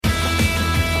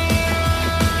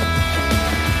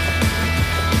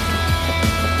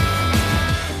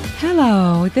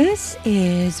Hello, this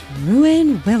is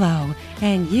Ruin Willow,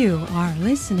 and you are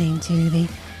listening to the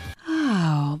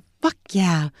Oh, Fuck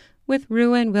Yeah with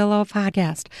Ruin Willow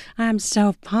podcast. I'm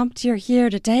so pumped you're here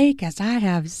today because I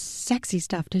have sexy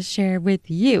stuff to share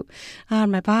with you. On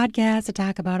my podcast, I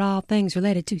talk about all things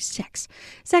related to sex,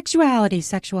 sexuality,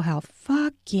 sexual health,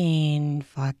 fucking,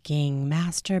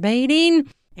 masturbating,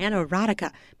 and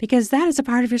erotica, because that is a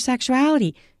part of your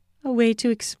sexuality. A way to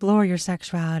explore your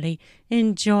sexuality,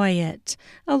 enjoy it,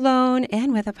 alone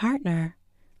and with a partner.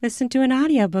 Listen to an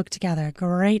audiobook together,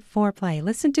 great foreplay.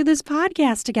 Listen to this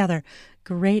podcast together,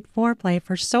 great foreplay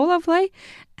for solo play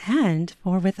and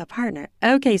for with a partner.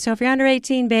 Okay, so if you're under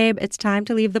 18, babe, it's time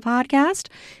to leave the podcast.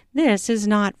 This is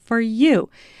not for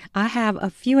you. I have a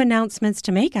few announcements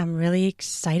to make. I'm really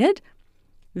excited.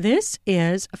 This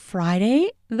is Friday,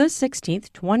 the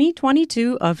 16th,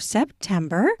 2022 of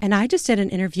September, and I just did an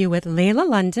interview with Layla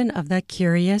London of the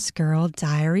Curious Girl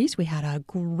Diaries. We had a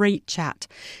great chat.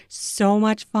 So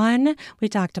much fun. We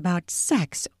talked about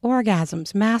sex,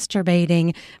 orgasms,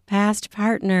 masturbating, past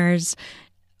partners.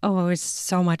 Oh, it was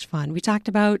so much fun. We talked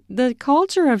about the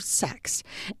culture of sex,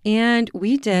 and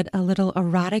we did a little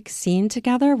erotic scene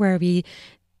together where we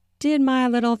did my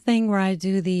little thing where I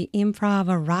do the improv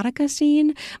erotica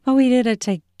scene, but we did it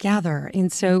together.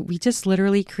 And so we just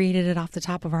literally created it off the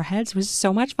top of our heads. It was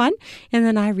so much fun. And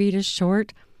then I read a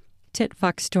short tit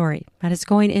fuck story that is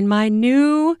going in my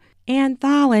new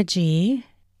anthology,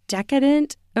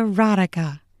 Decadent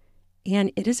Erotica.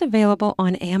 And it is available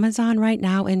on Amazon right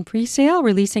now in pre-sale,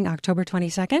 releasing October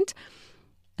 22nd.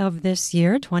 Of this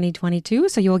year, 2022.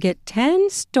 So you'll get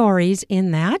 10 stories in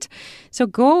that. So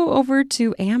go over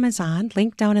to Amazon,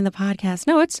 link down in the podcast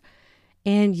notes,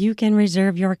 and you can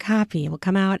reserve your copy. It will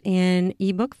come out in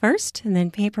ebook first, and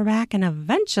then paperback, and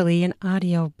eventually an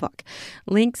audiobook.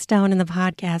 Links down in the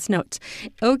podcast notes.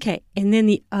 Okay, and then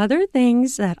the other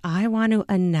things that I want to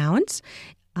announce,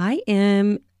 I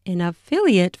am an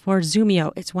affiliate for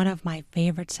Zoomio. It's one of my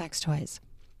favorite sex toys.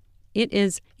 It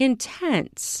is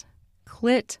intense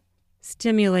clit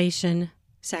stimulation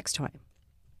sex toy.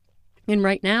 And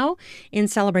right now, in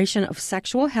celebration of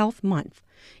Sexual Health Month,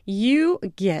 you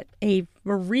get a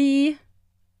free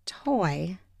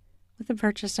toy with the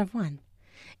purchase of one.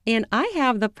 And I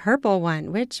have the purple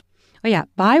one, which,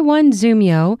 buy one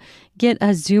Zoomio, get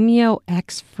a Zoomio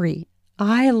X free.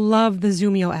 I love the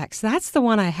Zoomio X. That's the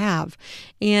one I have.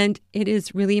 And it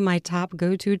is really my top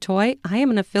go-to toy. I am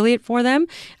an affiliate for them.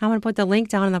 I'm going to put the link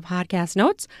down in the podcast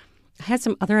notes. I had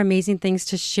some other amazing things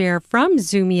to share from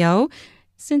Zoomio.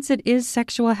 Since it is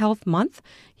Sexual Health Month,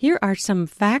 here are some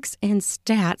facts and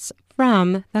stats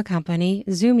from the company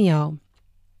Zoomio.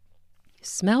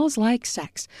 Smells like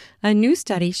sex. A new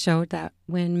study showed that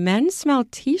when men smell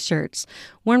t-shirts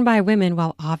worn by women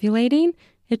while ovulating,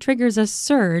 it triggers a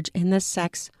surge in the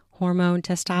sex hormone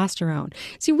testosterone.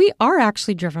 See, we are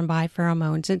actually driven by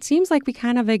pheromones. It seems like we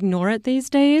kind of ignore it these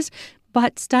days,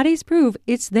 but studies prove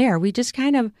it's there. We just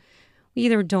we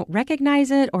either don't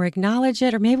recognize it or acknowledge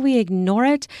it, or maybe we ignore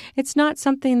it. It's not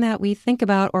something that we think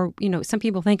about, or, some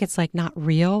people think it's like not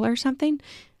real or something,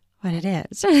 but it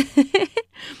is.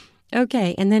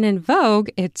 Okay, and then in Vogue,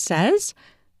 it says,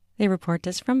 they report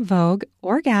this from Vogue,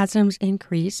 orgasms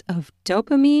increase of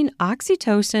dopamine,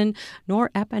 oxytocin,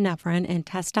 norepinephrine, and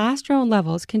testosterone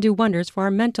levels can do wonders for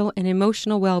our mental and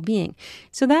emotional well-being.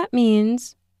 So that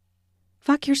means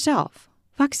fuck yourself.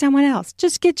 Fuck someone else.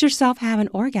 Just get yourself having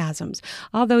orgasms.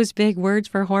 All those big words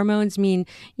for hormones mean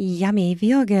yummy,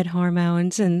 feel-good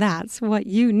hormones, and that's what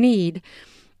you need.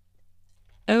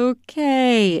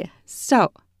 Okay,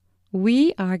 so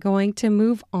we are going to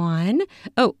move on.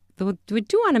 Oh, we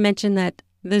do want to mention that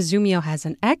the Zoomio has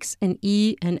an X, an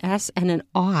E, an S, and an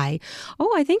I.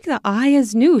 Oh, I think the I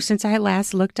is new since I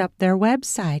last looked up their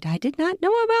website. I did not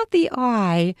know about the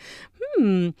I.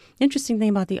 Interesting thing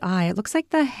about the I. It looks like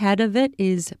the head of it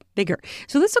is bigger.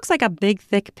 So this looks like a big,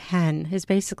 thick pen is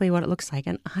basically what it looks like.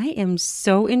 And I am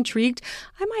so intrigued.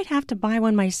 I might have to buy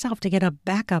one myself to get a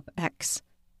backup X.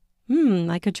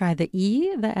 I could try the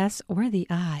E, the S, or the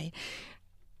I.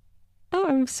 Oh,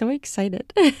 I'm so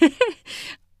excited.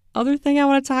 Other thing I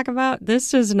want to talk about,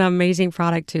 this is an amazing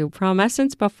product too.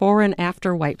 Promescent's before and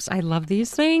after wipes. I love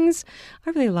these things.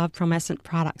 I really love Promescent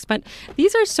products, but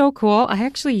these are so cool. I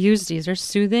actually use these. They're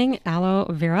soothing aloe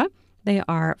vera. They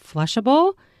are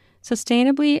flushable,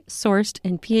 sustainably sourced,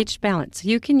 and pH balanced.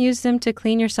 You can use them to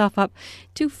clean yourself up,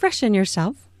 to freshen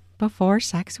yourself before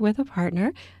sex with a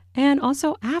partner, and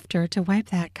also after to wipe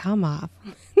that cum off.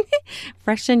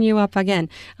 Freshen you up again.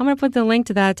 I'm going to put the link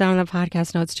to that down in the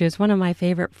podcast notes too. It's one of my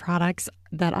favorite products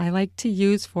that I like to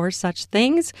use for such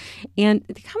things. And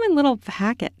they come in little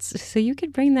packets, so you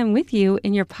could bring them with you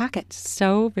in your pocket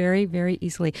so very, very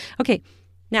easily. Okay,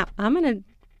 now I'm going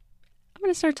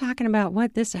to start talking about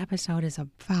what this episode is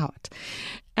about.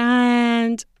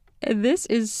 And this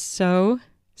is so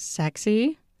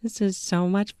sexy. This is so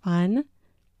much fun.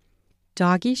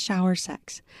 Doggy shower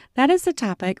sex. That is the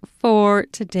topic for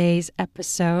today's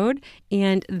episode.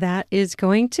 And that is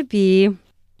going to be,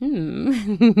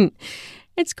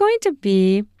 it's going to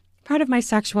be part of my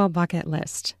sexual bucket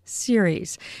list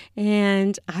series.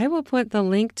 And I will put the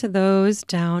link to those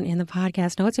down in the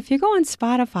podcast notes. If you go on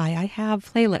Spotify, I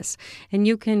have playlists and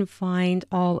you can find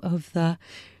all of the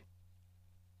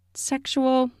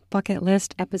sexual bucket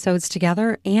list episodes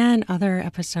together and other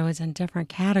episodes in different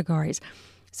categories.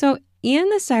 So in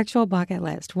the sexual bucket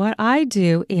list, what I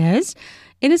do is,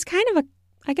 it is kind of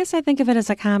I guess I think of it as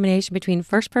a combination between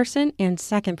first person and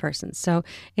second person. So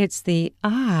it's the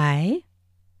I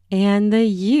and the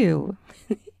you.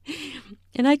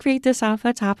 And I create this off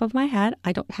the top of my head.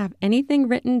 I don't have anything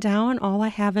written down. All I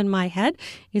have in my head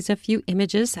is a few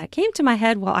images that came to my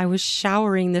head while I was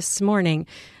showering this morning.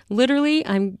 Literally,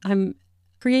 I'm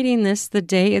creating this the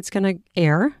day it's going to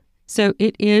air. So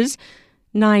it is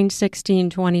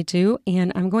 9/16/22,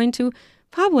 and I'm going to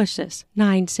publish this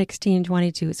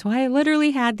 9/16/22. So I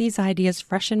literally had these ideas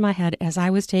fresh in my head as I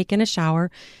was taking a shower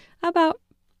about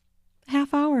a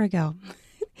half hour ago.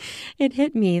 It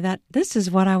hit me that this is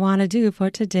what I want to do for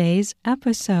today's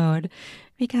episode,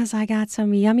 because I got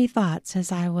some yummy thoughts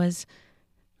as I was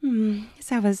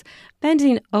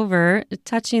bending over,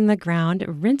 touching the ground,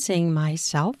 rinsing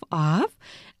myself off,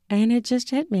 and it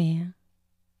just hit me.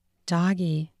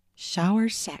 Doggy shower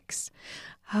sex.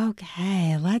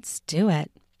 Okay, let's do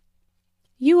it.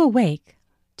 You awake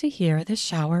to hear the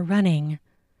shower running.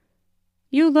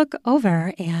 You look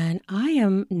over and I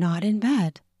am not in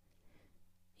bed.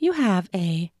 You have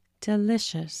a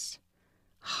delicious,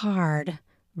 hard,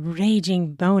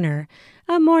 raging boner,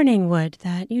 a morning wood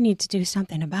that you need to do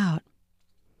something about.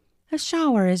 A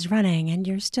shower is running and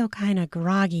you're still kind of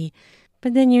groggy,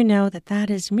 but then you know that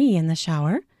is me in the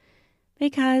shower,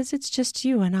 because it's just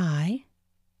you and I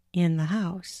in the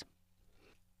house.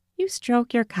 You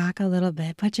stroke your cock a little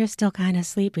bit, but you're still kind of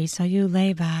sleepy, so you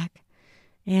lay back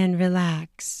and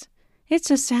relax.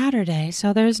 It's a Saturday,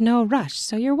 so there's no rush,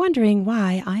 so you're wondering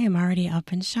why I am already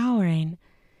up and showering.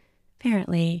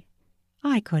 Apparently,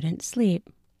 I couldn't sleep.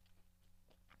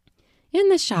 In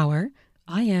the shower,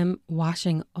 I am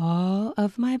washing all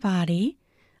of my body.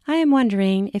 I am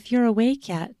wondering if you're awake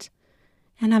yet.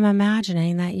 And I'm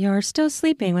imagining that you're still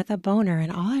sleeping with a boner, and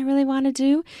all I really want to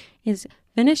do is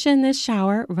finish in this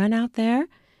shower, run out there,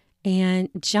 and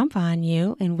jump on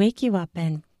you and wake you up,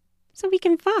 and so we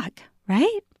can fuck,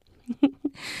 right?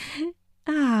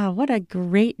 What a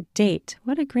great date.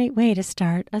 What a great way to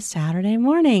start a Saturday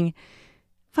morning.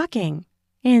 Fucking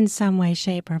in some way,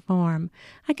 shape, or form.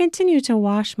 I continue to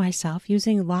wash myself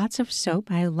using lots of soap.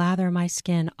 I lather my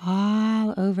skin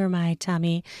all over my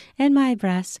tummy and my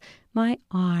breasts, my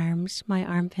arms, my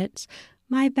armpits,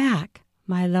 my back,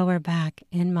 my lower back,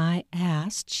 and my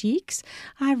ass cheeks.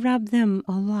 I rub them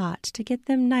a lot to get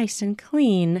them nice and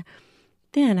clean.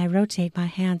 Then I rotate my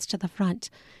hands to the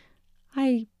front.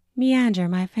 I meander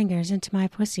my fingers into my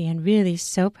pussy and really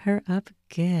soap her up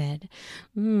good.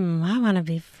 I want to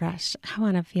be fresh. I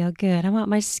want to feel good. I want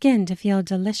my skin to feel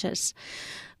delicious.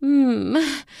 Oh,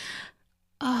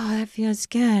 that feels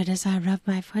good as I rub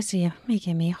my pussy,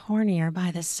 making me hornier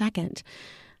by the second.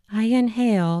 I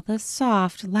inhale the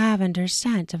soft lavender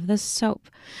scent of the soap.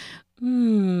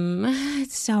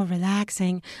 It's so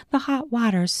relaxing. The hot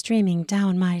water streaming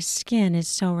down my skin is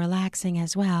so relaxing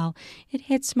as well. It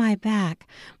hits my back.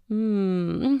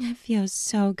 It feels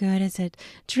so good as it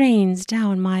drains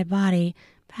down my body,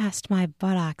 past my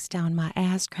buttocks, down my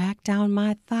ass crack, down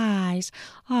my thighs,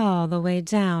 all the way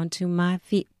down to my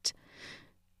feet.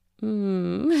 I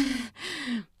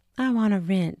want to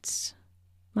rinse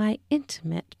my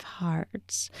intimate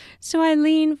parts, so I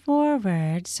lean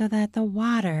forward so that the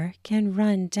water can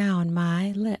run down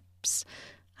my lips.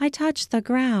 I touch the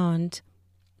ground,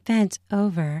 bent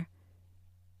over.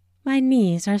 My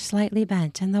knees are slightly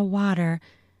bent and the water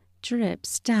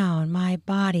drips down my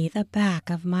body, the back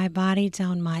of my body,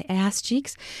 down my ass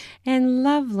cheeks, and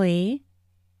lovely,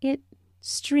 it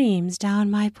streams down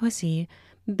my pussy,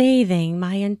 bathing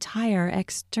my entire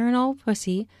external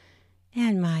pussy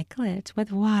and my clit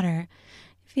with water.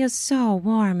 It feels so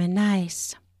warm and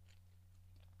nice.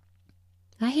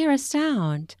 I hear a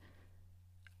sound.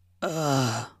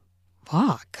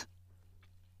 Fuck.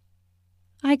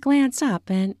 I glance up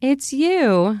and it's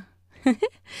you.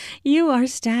 You are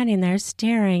standing there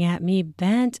staring at me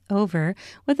bent over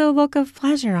with a look of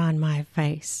pleasure on my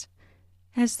face.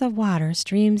 As the water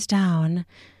streams down,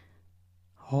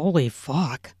 Holy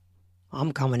fuck.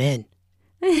 I'm coming in.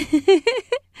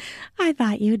 I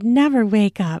thought you'd never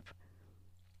wake up.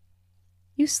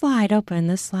 You slide open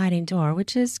the sliding door,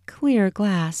 which is clear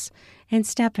glass, and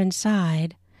step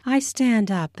inside. I stand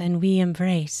up and we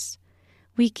embrace.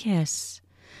 We kiss.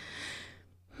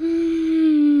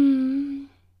 You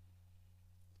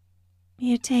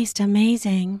taste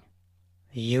amazing.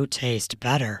 You taste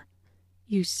better.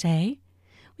 You say.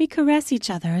 We caress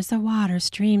each other as the water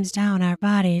streams down our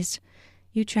bodies.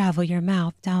 You travel your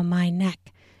mouth down my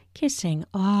neck, kissing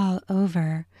all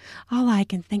over. All I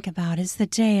can think about is the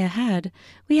day ahead.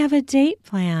 We have a date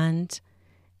planned.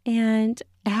 And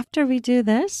after we do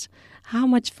this, how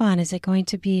much fun is it going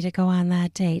to be to go on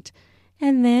that date?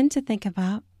 And then to think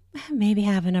about maybe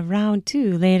having a round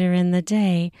two later in the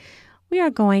day. We are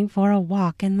going for a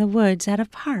walk in the woods at a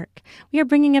park. We are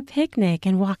bringing a picnic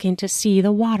and walking to see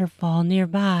the waterfall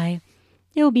nearby.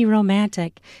 It will be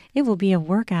romantic. It will be a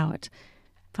workout.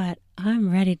 But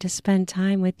I'm ready to spend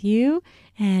time with you,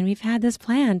 and we've had this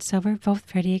planned, so we're both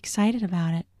pretty excited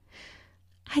about it.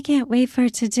 I can't wait for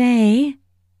today.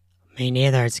 Me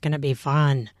neither. It's gonna be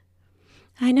fun.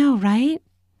 I know, right?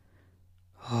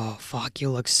 Oh, fuck, you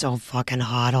look so fucking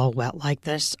hot all wet like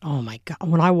this. Oh my god.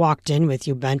 When I walked in with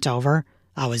you bent over,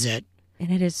 that was it.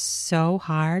 And it is so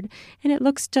hard, and it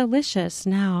looks delicious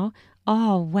now,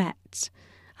 all wet.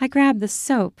 I grab the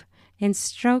soap and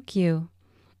stroke you.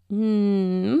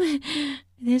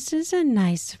 This is a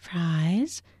nice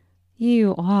surprise.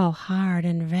 You all hard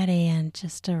and ready and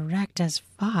just erect as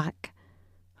fuck.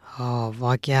 Oh,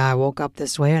 fuck yeah. I woke up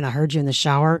this way and I heard you in the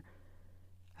shower.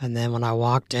 And then when I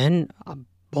walked in,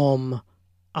 boom,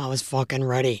 I was fucking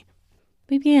ready.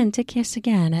 We begin to kiss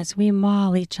again as we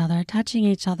maul each other, touching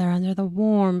each other under the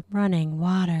warm, running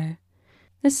water.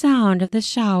 The sound of the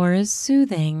shower is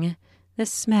soothing. The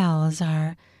smells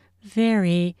are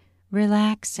very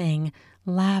relaxing,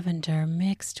 lavender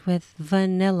mixed with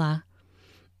vanilla.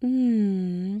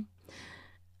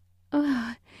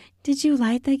 Oh, did you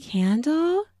light the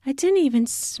candle? I didn't even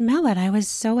smell it. I was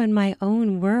so in my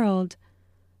own world.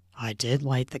 I did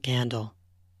light the candle.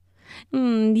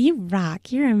 You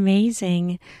rock. You're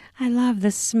amazing. I love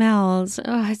the smells.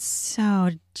 Oh, it's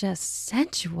so just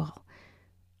sensual.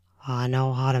 I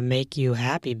know how to make you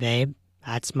happy, babe.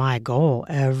 That's my goal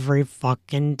every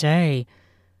fucking day.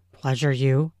 Pleasure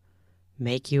you,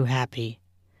 make you happy.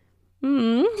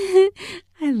 I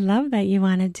love that you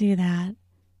want to do that.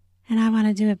 And I want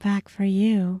to do it back for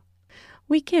you.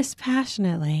 We kiss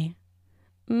passionately.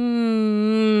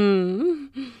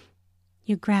 You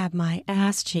grab my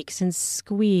ass cheeks and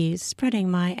squeeze,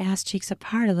 spreading my ass cheeks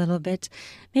apart a little bit,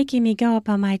 making me go up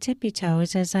on my tippy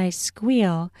toes as I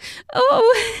squeal.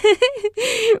 Oh!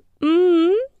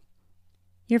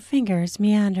 Your fingers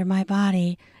meander my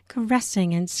body,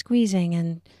 caressing and squeezing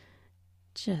and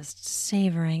just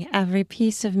savoring every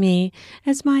piece of me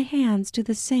as my hands do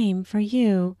the same for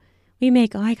you. We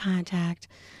make eye contact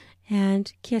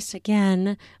and kiss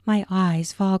again. My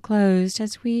eyes fall closed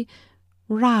as we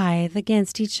writhe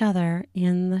against each other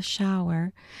in the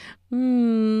shower.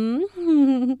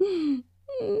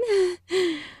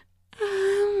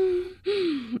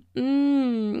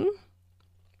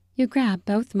 You grab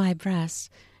both my breasts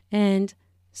and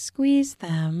squeeze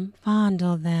them,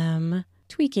 fondle them,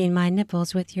 tweaking my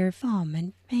nipples with your thumb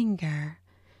and finger.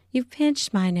 You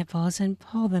pinch my nipples and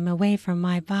pull them away from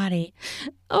my body.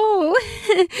 Oh!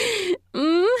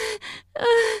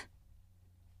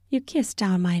 You kiss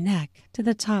down my neck to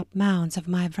the top mounds of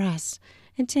my breasts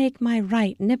and take my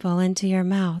right nipple into your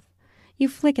mouth. You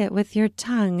flick it with your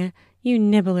tongue. You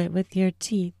nibble it with your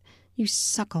teeth. You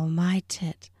suckle my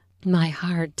tit, my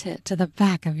hard tit, to the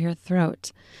back of your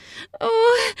throat.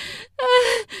 Oh!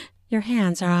 Your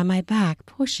hands are on my back,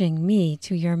 pushing me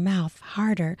to your mouth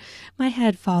harder. My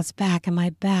head falls back and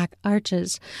my back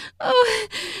arches. Oh!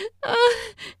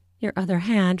 Your other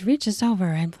hand reaches over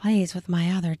and plays with my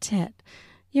other tit.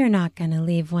 You're not going to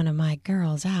leave one of my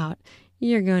girls out.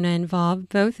 You're going to involve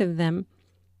both of them.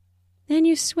 Then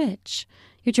you switch.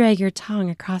 You drag your tongue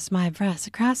across my breast,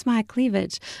 across my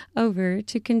cleavage, over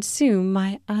to consume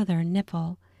my other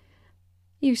nipple.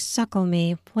 You suckle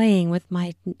me, playing with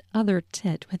my other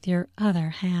tit with your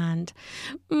other hand.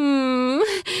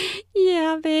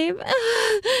 Yeah, babe.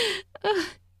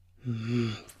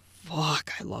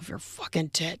 Fuck, I love your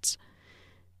fucking tits.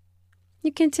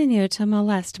 You continue to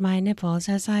molest my nipples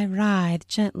as I writhe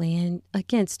gently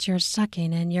against your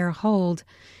sucking and your hold.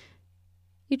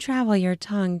 You travel your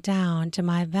tongue down to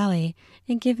my belly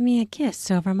and give me a kiss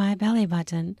over my belly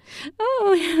button.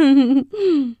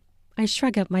 Oh, I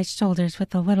shrug up my shoulders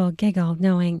with a little giggle,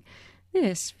 knowing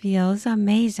this feels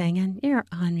amazing and you're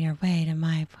on your way to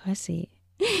my pussy.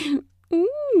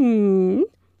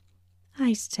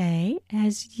 I say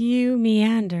as you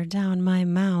meander down my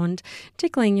mound,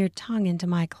 tickling your tongue into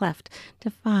my cleft to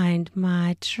find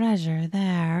my treasure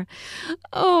there.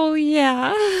 Oh,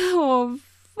 yeah. Oh,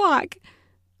 fuck.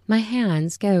 My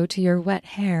hands go to your wet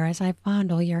hair as I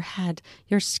fondle your head,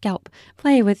 your scalp,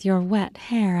 play with your wet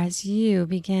hair as you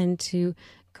begin to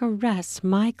caress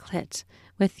my clit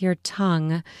with your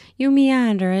tongue. You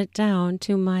meander it down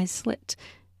to my slit.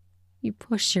 You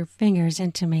push your fingers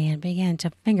into me and begin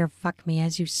to finger fuck me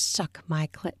as you suck my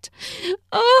clit.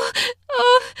 Oh.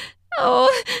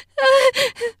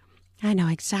 I know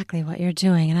exactly what you're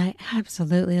doing, and I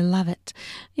absolutely love it.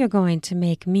 You're going to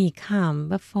make me come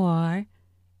before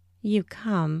you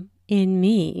come in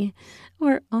me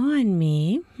or on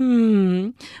me.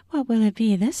 What will it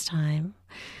be this time?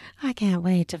 I can't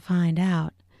wait to find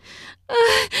out.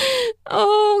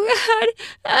 Oh,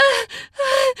 God.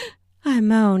 I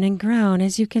moan and groan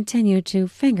as you continue to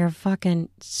finger fucking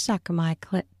suck my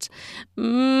clit.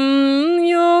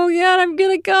 Oh, God, I'm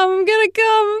gonna come.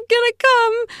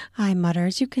 I mutter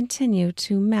as you continue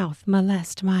to mouth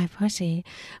molest my pussy,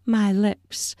 my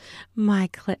lips, my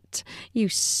clit. You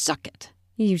suck it.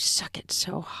 You suck it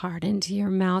so hard into your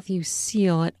mouth, you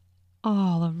seal it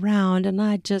all around, and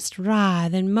I just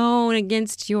writhe and moan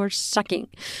against your sucking.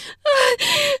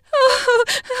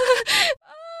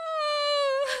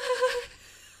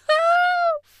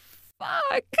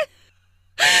 Fuck.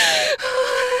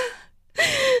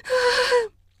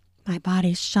 My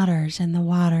body shudders in the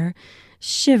water,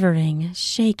 shivering,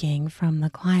 shaking from the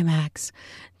climax.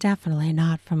 Definitely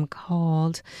not from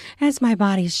cold. As my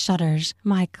body shudders,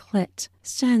 my clit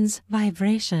sends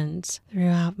vibrations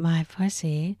throughout my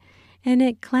pussy, and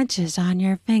it clenches on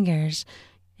your fingers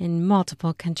in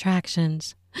multiple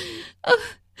contractions.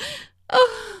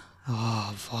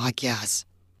 Oh, fuck yes.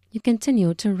 You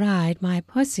continue to ride my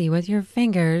pussy with your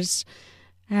fingers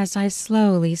as I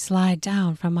slowly slide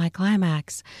down from my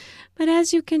climax. But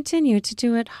as you continue to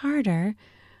do it harder,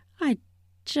 I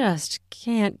just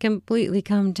can't completely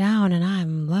come down, and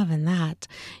I'm loving that.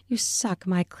 You suck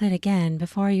my clit again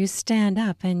before you stand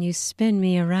up and you spin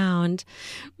me around.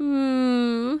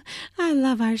 I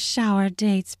love our shower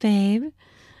dates, babe.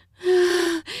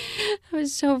 That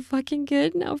was so fucking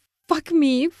good. Now fuck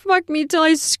me till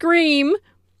I scream.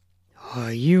 Oh,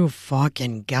 you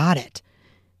fucking got it.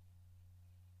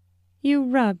 You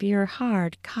rub your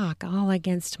hard cock all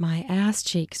against my ass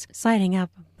cheeks, sliding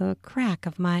up the crack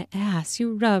of my ass.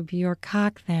 You rub your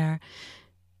cock there.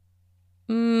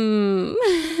 Oh,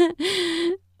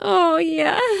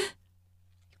 yeah.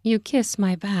 You kiss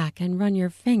my back and run your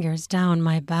fingers down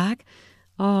my back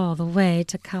all the way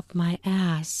to cup my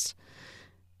ass.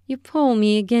 You pull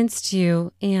me against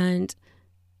you and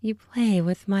you play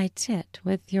with my tit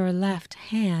with your left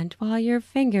hand while your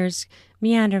fingers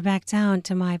meander back down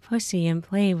to my pussy and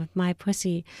play with my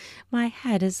pussy. My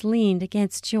head is leaned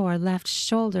against your left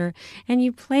shoulder, and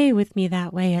you play with me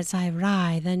that way as I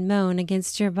writhe and moan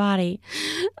against your body.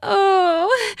 I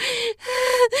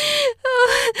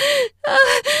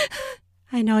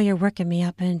know you're working me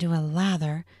up into a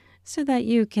lather so that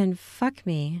you can fuck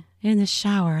me in the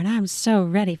shower, and I'm so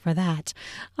ready for that.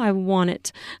 I want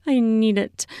it. I need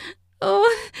it.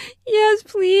 Oh, yes,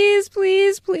 please,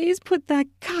 please, please put that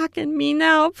cock in me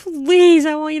now. Please,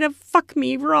 I want you to fuck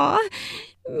me raw.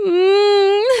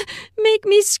 Make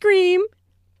me scream.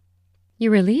 You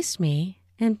release me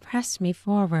and press me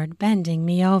forward, bending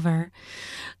me over.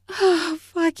 Oh,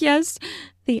 fuck yes.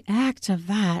 The act of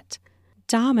that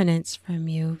dominance from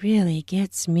you really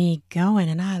gets me going,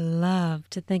 and I love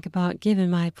to think about giving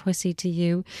my pussy to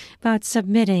you, about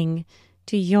submitting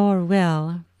to your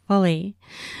will fully.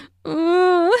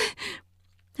 I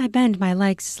bend my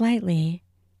legs slightly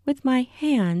with my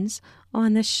hands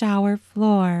on the shower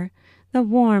floor. The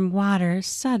warm water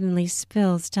suddenly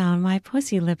spills down my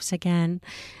pussy lips again.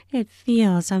 It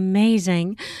feels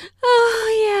amazing.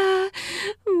 Oh,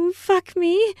 yeah. Fuck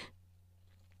me.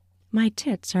 My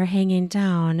tits are hanging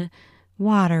down.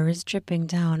 Water is dripping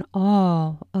down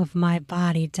all of my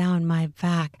body, down my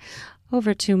back,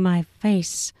 over to my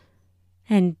face,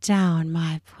 and down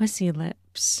my pussy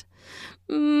lips.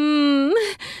 I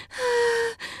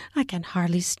can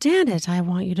hardly stand it. I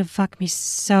want you to fuck me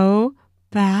so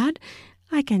bad.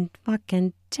 I can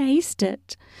fucking taste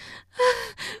it.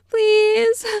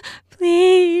 Please,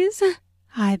 please.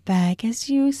 I beg, as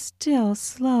you still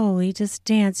slowly just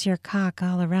dance your cock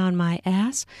all around my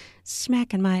ass,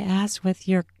 smacking my ass with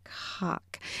your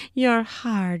cock, your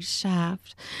hard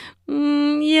shaft.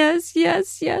 Yes,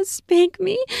 yes, yes, spank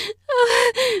me.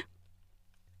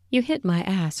 You hit my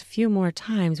ass a few more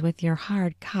times with your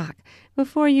hard cock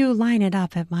before you line it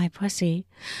up at my pussy.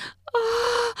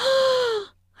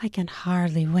 I can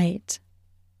hardly wait.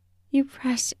 You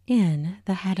press in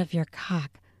the head of your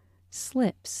cock,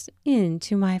 slips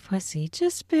into my pussy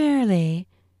just barely.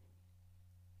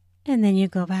 And then you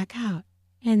go back out,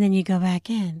 and then you go back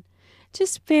in,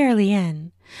 just barely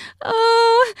in.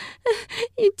 Oh,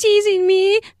 you teasing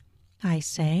me, I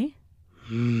say.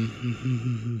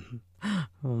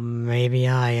 Maybe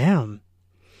I am.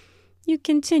 You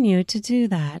continue to do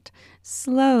that,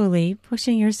 slowly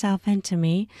pushing yourself into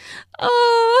me.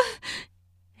 Oh,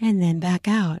 and then back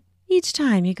out. Each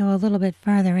time you go a little bit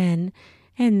further in,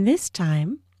 and this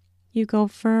time you go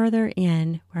further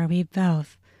in where we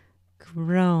both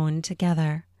groan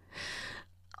together.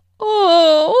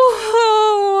 Oh,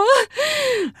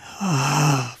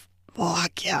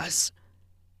 fuck yes.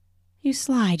 You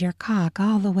slide your cock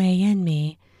all the way in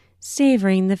me,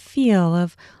 savoring the feel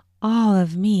of all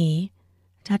of me,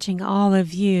 touching all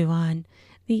of you on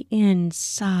the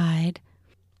inside.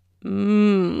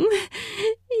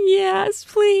 Yes,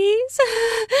 please.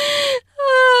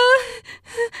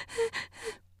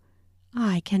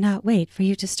 I cannot wait for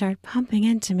you to start pumping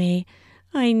into me.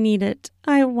 I need it.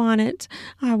 I want it.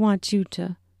 I want you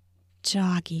to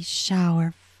doggy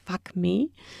shower fuck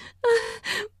me.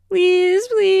 Please,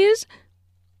 please.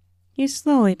 You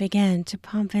slowly begin to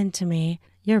pump into me,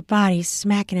 your body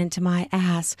smacking into my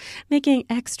ass, making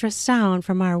extra sound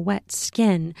from our wet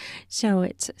skin. So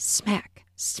it's smack,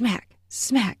 smack,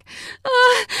 smack.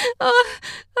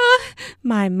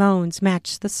 My moans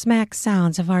match the smack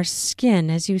sounds of our skin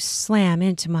as you slam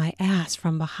into my ass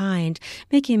from behind,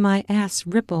 making my ass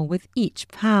ripple with each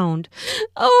pound.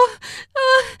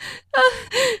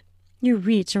 You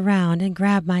reach around and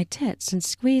grab my tits and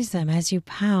squeeze them as you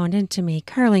pound into me,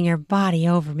 curling your body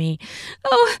over me.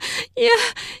 Oh,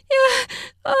 yeah,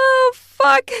 oh,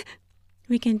 fuck.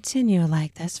 We continue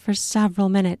like this for several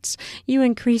minutes. You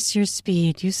increase your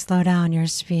speed, you slow down your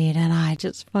speed, and I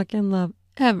just fucking love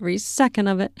every second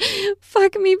of it.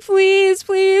 Fuck me, please,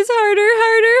 please, harder,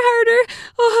 harder, harder.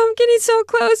 Oh, I'm getting so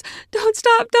close. Don't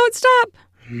stop, don't stop.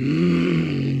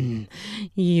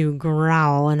 You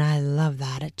growl, and I love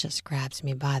that. It just grabs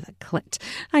me by the clit.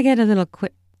 I get a little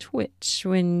quick twitch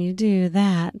when you do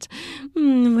that,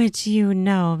 which you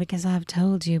know because I've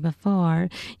told you before.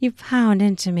 You pound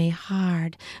into me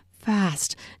hard,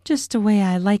 fast, just the way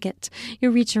I like it.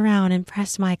 You reach around and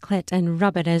press my clit and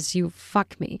rub it as you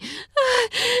fuck me.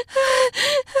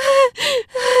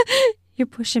 You're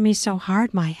pushing me so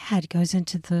hard my head goes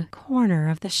into the corner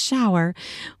of the shower,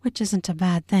 which isn't a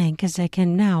bad thing because it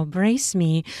can now brace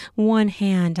me. One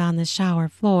hand on the shower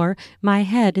floor, my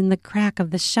head in the crack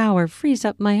of the shower frees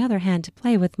up my other hand to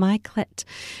play with my clit.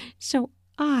 So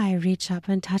I reach up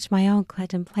and touch my own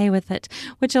clit and play with it,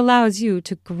 which allows you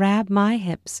to grab my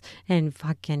hips and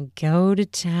fucking go to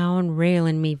town,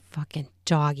 railing me fucking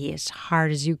doggy as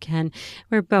hard as you can.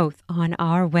 We're both on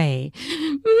our way.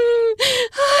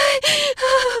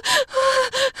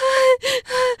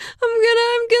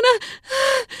 I'm gonna.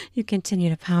 You continue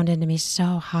to pound into me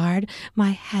so hard,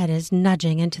 my head is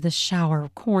nudging into the shower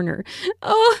corner.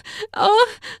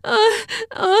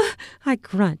 I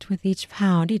grunt with each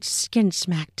pound, each skin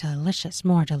smack delicious,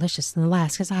 more delicious than the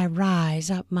last, as I rise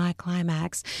up my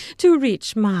climax to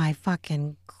reach my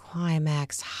fucking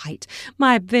climax height.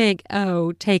 My big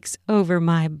O takes over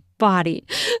my body.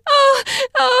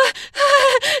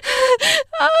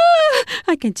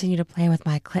 I continue to play with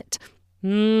my clit.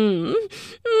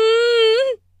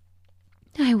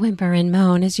 I whimper and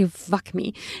moan as you fuck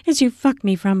me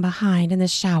from behind in the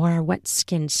shower, wet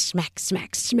skin smack,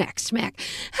 smack, smack, smack.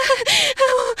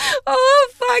 Oh,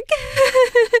 fuck.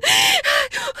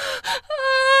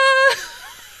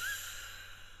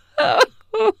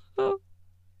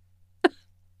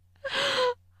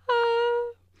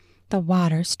 The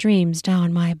water streams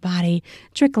down my body,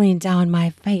 trickling down my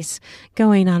face,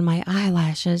 going on my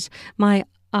eyelashes, my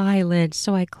eyelids,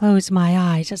 so I close my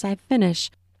eyes as I finish.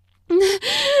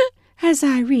 As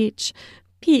I reach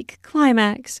peak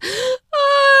climax.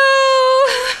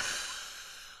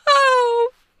 Oh,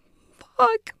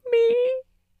 fuck me.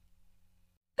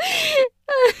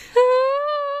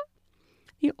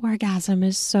 The orgasm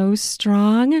is so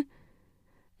strong.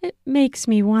 It makes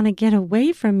me want to get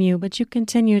away from you, but you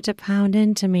continue to pound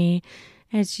into me.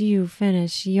 As you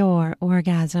finish your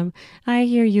orgasm, I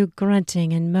hear you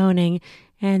grunting and moaning,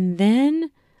 And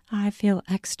then I feel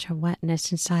extra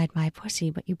wetness inside my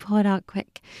pussy, but you pull it out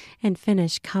quick and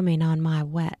finish coming on my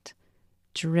wet,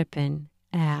 dripping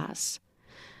ass.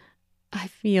 I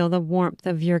feel the warmth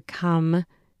of your cum.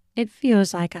 It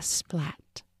feels like a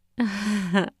splat.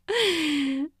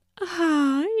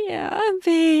 Oh, yeah,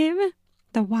 babe.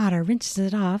 The water rinses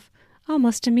it off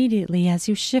almost immediately as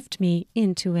you shift me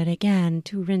into it again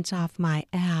to rinse off my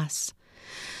ass.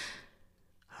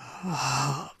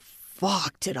 Oh,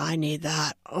 fuck, did I need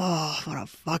that? Oh, what a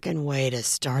fucking way to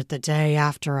start the day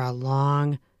after a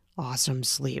long, awesome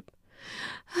sleep.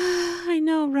 I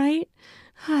know, right?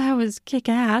 That was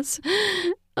kick-ass.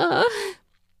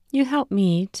 You help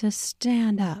me to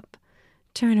stand up,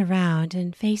 turn around,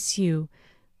 and face you.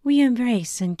 We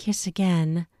embrace and kiss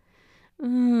again.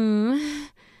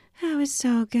 That was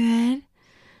so good.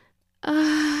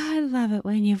 I love it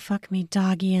when you fuck me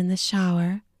doggy in the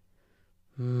shower.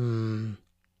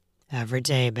 Every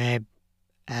day, babe.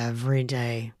 Every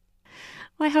day.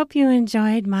 Well, I hope you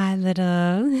enjoyed my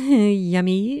little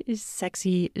yummy,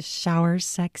 sexy shower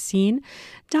sex scene.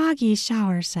 Doggy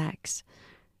shower sex.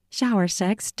 Shower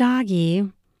sex,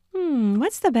 doggy.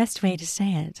 What's the best way to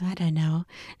say it? I don't know.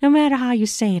 No matter how you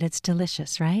say it, it's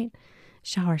delicious, right?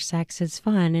 Shower sex is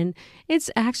fun, and it's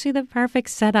actually the perfect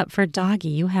setup for doggy.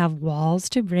 You have walls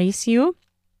to brace you,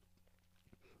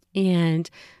 and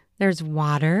there's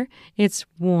water. It's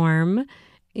warm.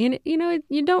 And,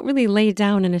 you don't really lay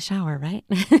down in a shower, right?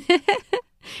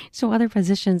 So other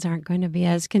positions aren't going to be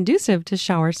as conducive to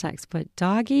shower sex, but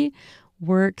doggy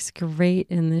works great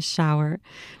in the shower.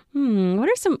 What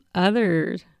are some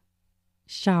other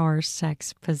shower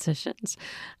sex positions?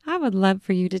 I would love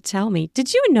for you to tell me.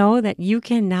 Did you know that you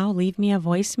can now leave me a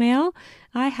voicemail?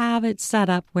 I have it set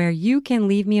up where you can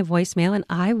leave me a voicemail and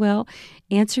I will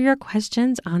answer your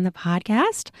questions on the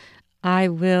podcast. I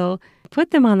will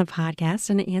put them on the podcast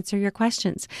and answer your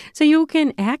questions. So you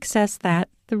can access that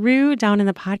through down in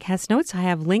the podcast notes. I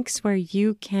have links where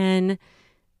you can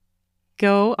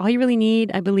go. All you really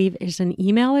need, I believe, is an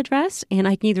email address, and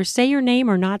I can either say your name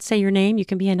or not say your name. You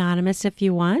can be anonymous if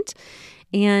you want.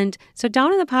 And so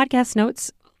down in the podcast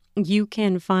notes, you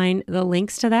can find the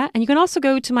links to that. And you can also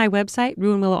go to my website,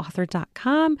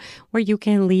 ruinwillowauthor.com, where you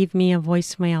can leave me a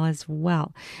voicemail as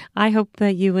well. I hope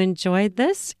that you enjoyed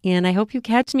this, and I hope you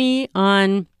catch me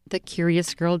on the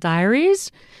Curious Girl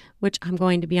Diaries, which I'm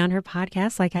going to be on her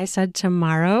podcast, like I said,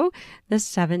 tomorrow, the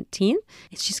 17th.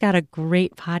 She's got a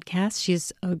great podcast.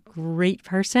 She's a great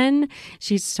person.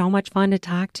 She's so much fun to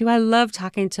talk to. I love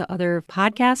talking to other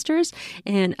podcasters,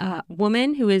 and a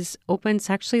woman who is open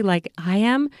sexually like I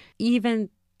am, even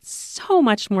so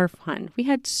much more fun. We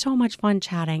had so much fun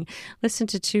chatting. Listen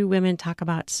to two women talk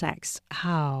about sex.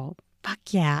 Oh, fuck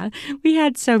yeah. We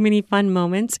had so many fun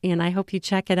moments, and I hope you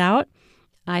check it out.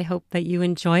 I hope that you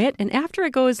enjoy it. And after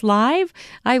it goes live,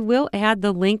 I will add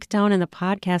the link down in the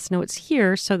podcast notes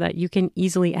here so that you can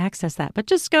easily access that. But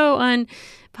just go on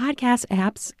podcast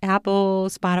apps, Apple,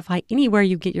 Spotify, anywhere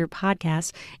you get your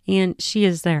podcasts, and she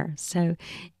is there. So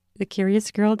the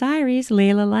Curious Girl Diaries,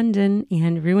 Layla London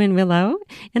and Ruin Willow.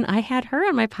 And I had her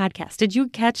on my podcast. Did you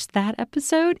catch that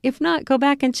episode? If not, go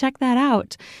back and check that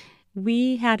out.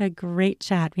 We had a great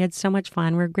chat. We had so much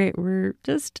fun.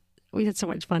 We had so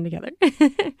much fun together.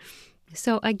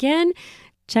 So again,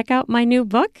 check out my new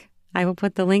book. I will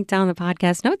put the link down in the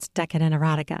podcast notes, Decadent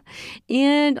Erotica.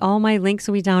 And all my links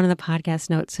will be down in the podcast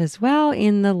notes as well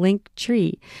in the link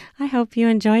tree. I hope you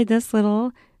enjoyed this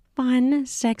little fun,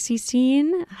 sexy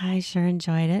scene. I sure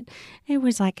enjoyed it. It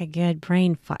was like a good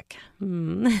brain fuck.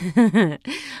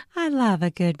 I love a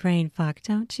good brain fuck,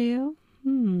 don't you?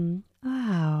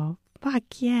 Wow. Fuck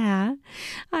yeah.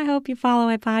 I hope you follow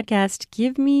my podcast.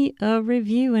 Give me a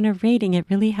review and a rating. It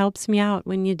really helps me out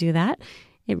when you do that.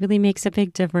 It really makes a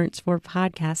big difference for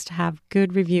podcasts to have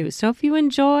good reviews. So if you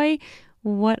enjoy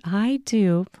what I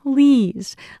do,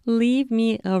 please leave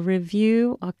me a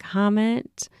review, a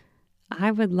comment.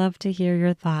 I would love to hear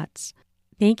your thoughts.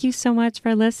 Thank you so much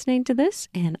for listening to this,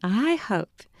 and I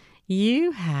hope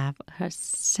you have a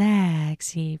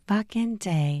sexy fucking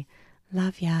day.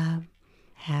 Love ya.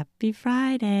 Happy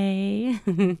Friday.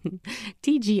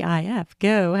 TGIF,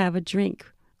 go have a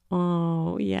drink.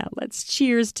 Oh, yeah, let's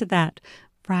cheers to that.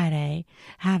 Friday,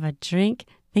 have a drink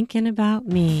thinking about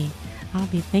me. I'll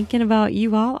be thinking about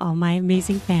you all my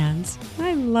amazing fans.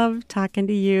 I love talking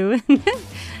to you.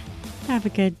 Have a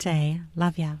good day.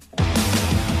 Love ya.